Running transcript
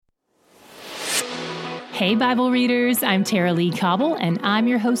Hey, Bible readers, I'm Tara Lee Cobble, and I'm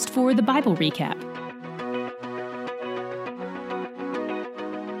your host for the Bible Recap.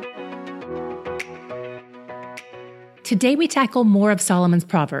 Today we tackle more of Solomon's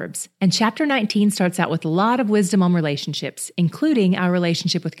Proverbs, and chapter 19 starts out with a lot of wisdom on relationships, including our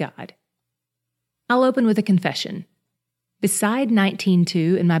relationship with God. I'll open with a confession. Beside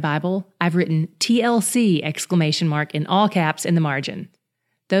 19:2 in my Bible, I've written TLC in all caps in the margin.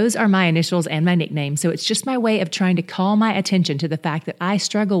 Those are my initials and my nickname, so it's just my way of trying to call my attention to the fact that I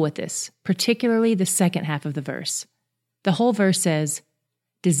struggle with this, particularly the second half of the verse. The whole verse says,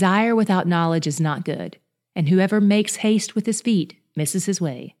 "Desire without knowledge is not good, and whoever makes haste with his feet misses his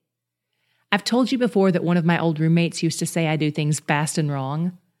way." I've told you before that one of my old roommates used to say I do things fast and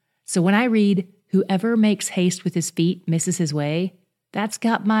wrong. So when I read, "Whoever makes haste with his feet misses his way," that's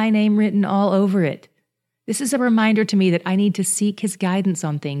got my name written all over it. This is a reminder to me that I need to seek his guidance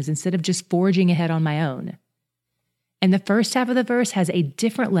on things instead of just forging ahead on my own. And the first half of the verse has a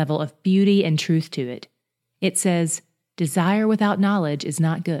different level of beauty and truth to it. It says, "Desire without knowledge is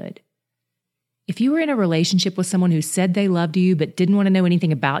not good." If you were in a relationship with someone who said they loved you but didn't want to know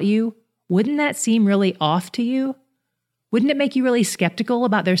anything about you, wouldn't that seem really off to you? Wouldn't it make you really skeptical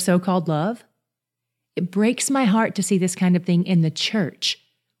about their so-called love? It breaks my heart to see this kind of thing in the church,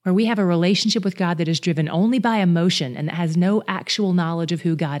 where we have a relationship with God that is driven only by emotion and that has no actual knowledge of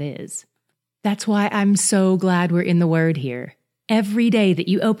who God is. That's why I'm so glad we're in the Word here. Every day that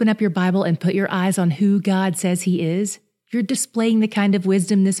you open up your Bible and put your eyes on who God says He is, you're displaying the kind of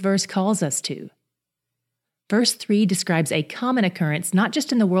wisdom this verse calls us to. Verse 3 describes a common occurrence not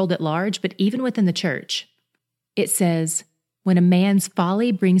just in the world at large, but even within the church. It says, "When a man's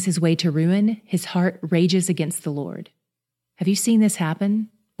folly brings his way to ruin, his heart rages against the Lord." Have you seen this happen?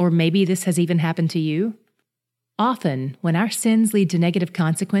 Or maybe this has even happened to you. Often, when our sins lead to negative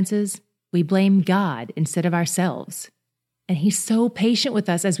consequences, we blame God instead of ourselves. And He's so patient with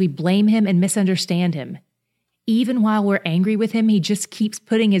us as we blame Him and misunderstand Him. Even while we're angry with Him, He just keeps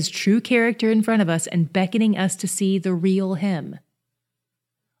putting His true character in front of us and beckoning us to see the real Him.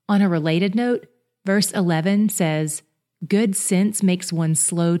 On a related note, verse 11 says, "Good sense makes one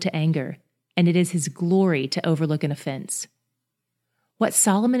slow to anger, and it is His glory to overlook an offense." What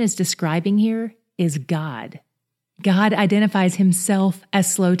Solomon is describing here is God. God identifies Himself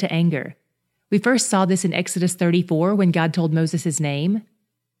as slow to anger. We first saw this in Exodus 34 when God told Moses His name.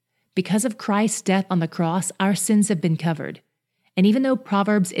 Because of Christ's death on the cross, our sins have been covered. And even though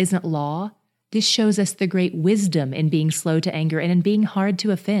Proverbs isn't law, this shows us the great wisdom in being slow to anger and in being hard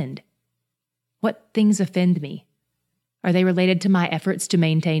to offend. What things offend me? Are they related to my efforts to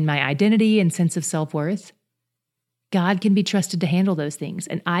maintain my identity and sense of self-worth? God can be trusted to handle those things,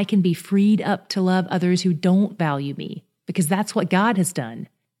 and I can be freed up to love others who don't value me, because that's what God has done.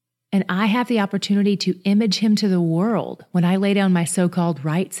 And I have the opportunity to image Him to the world when I lay down my so-called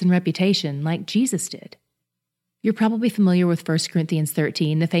rights and reputation like Jesus did. You're probably familiar with 1 Corinthians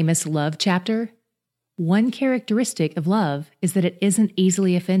 13, the famous love chapter. One characteristic of love is that it isn't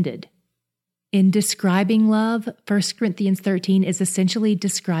easily offended. In describing love, 1 Corinthians 13 is essentially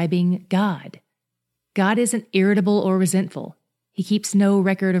describing God. God isn't irritable or resentful. He keeps no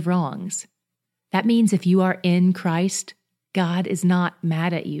record of wrongs. That means if you are in Christ, God is not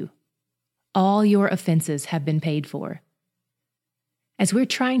mad at you. All your offenses have been paid for. As we're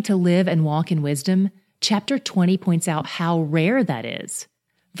trying to live and walk in wisdom, chapter 20 points out how rare that is.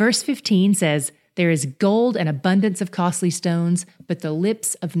 Verse 15 says, "There is gold and abundance of costly stones, but the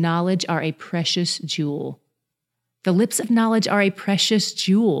lips of knowledge are a precious jewel." The lips of knowledge are a precious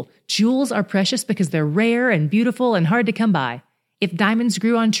jewel. Jewels are precious because they're rare and beautiful and hard to come by. If diamonds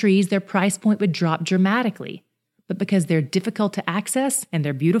grew on trees, their price point would drop dramatically. But because they're difficult to access and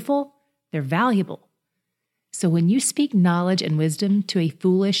they're beautiful, they're valuable. So when you speak knowledge and wisdom to a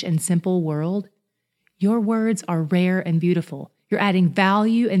foolish and simple world, your words are rare and beautiful. You're adding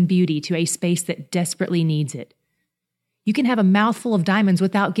value and beauty to a space that desperately needs it. You can have a mouthful of diamonds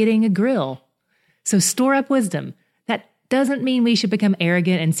without getting a grill. So store up wisdom. That doesn't mean we should become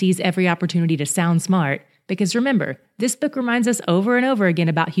arrogant and seize every opportunity to sound smart, because remember, this book reminds us over and over again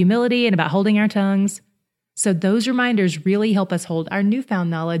about humility and about holding our tongues. So those reminders really help us hold our newfound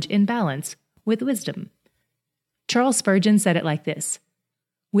knowledge in balance with wisdom. Charles Spurgeon said it like this: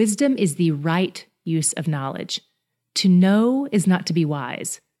 "Wisdom is the right use of knowledge. To know is not to be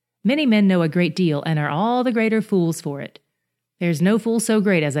wise. Many men know a great deal and are all the greater fools for it. There's no fool so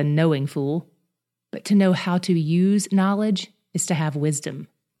great as a knowing fool. But to know how to use knowledge is to have wisdom."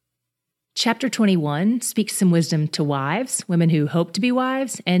 Chapter 21 speaks some wisdom to wives, women who hope to be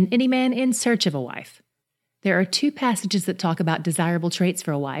wives, and any man in search of a wife. There are two passages that talk about desirable traits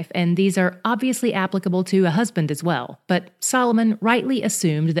for a wife, and these are obviously applicable to a husband as well. But Solomon rightly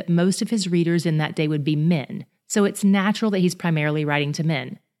assumed that most of his readers in that day would be men, so it's natural that he's primarily writing to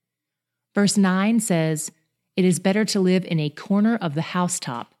men. Verse 9 says, "It is better to live in a corner of the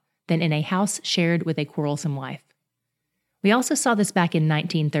housetop than in a house shared with a quarrelsome wife." We also saw this back in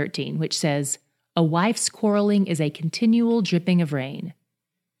 19:13, which says, "A wife's quarreling is a continual dripping of rain."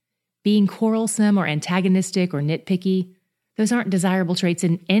 Being quarrelsome or antagonistic or nitpicky, those aren't desirable traits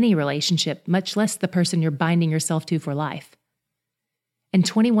in any relationship, much less the person you're binding yourself to for life. And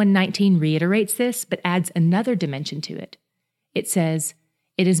 21:19 reiterates this, but adds another dimension to it. It says,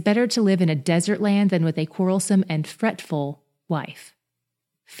 "It is better to live in a desert land than with a quarrelsome and fretful wife."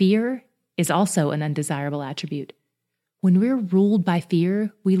 Fear is also an undesirable attribute. When we're ruled by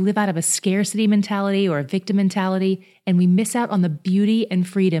fear, we live out of a scarcity mentality or a victim mentality, and we miss out on the beauty and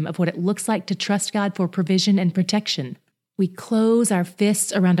freedom of what it looks like to trust God for provision and protection. We close our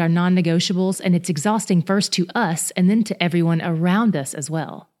fists around our non-negotiables, and it's exhausting first to us and then to everyone around us as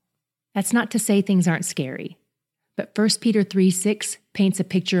well. That's not to say things aren't scary, but 1 Peter 3:6 paints a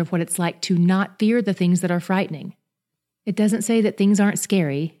picture of what it's like to not fear the things that are frightening. It doesn't say that things aren't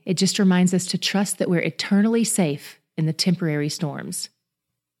scary, it just reminds us to trust that we're eternally safe in the temporary storms.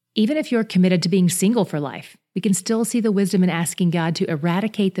 Even if you're committed to being single for life, we can still see the wisdom in asking God to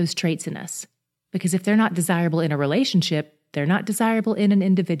eradicate those traits in us. Because if they're not desirable in a relationship, they're not desirable in an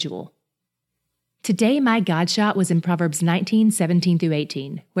individual. Today, my God shot was in Proverbs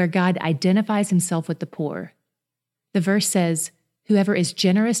 19:17-18, where God identifies himself with the poor. The verse says, "Whoever is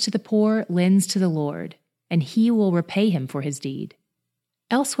generous to the poor lends to the Lord, and he will repay him for his deed."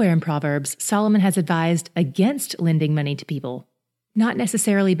 Elsewhere in Proverbs, Solomon has advised against lending money to people, not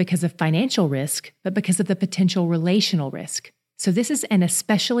necessarily because of financial risk, but because of the potential relational risk. So this is an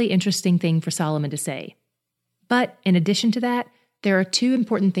especially interesting thing for Solomon to say. But in addition to that, there are two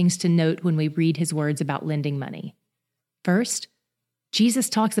important things to note when we read his words about lending money. First, Jesus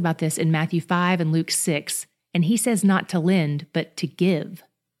talks about this in Matthew 5 and Luke 6, and he says not to lend, but to give.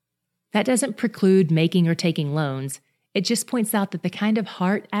 That doesn't preclude making or taking loans. It just points out that the kind of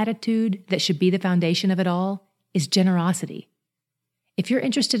heart attitude that should be the foundation of it all is generosity. If you're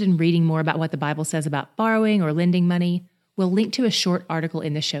interested in reading more about what the Bible says about borrowing or lending money, we'll link to a short article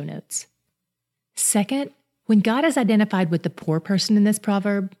in the show notes. Second, when God is identified with the poor person in this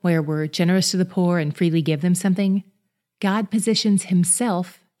proverb, where we're generous to the poor and freely give them something, God positions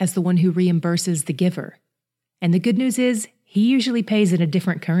himself as the one who reimburses the giver. And the good news is, he usually pays in a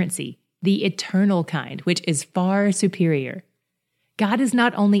different currency, the eternal kind, which is far superior. God is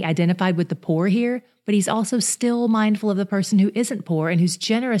not only identified with the poor here, but he's also still mindful of the person who isn't poor and who's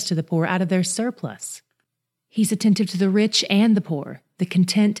generous to the poor out of their surplus. He's attentive to the rich and the poor, the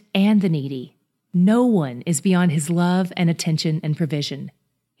content and the needy. No one is beyond his love and attention and provision.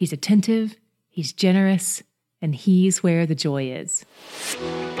 He's attentive, he's generous, and he's where the joy is.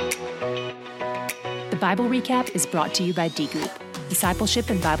 The Bible Recap is brought to you by D Group, discipleship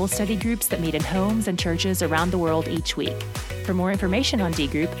and Bible study groups that meet in homes and churches around the world each week. For more information on D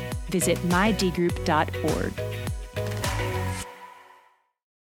Group, visit mydgroup.org.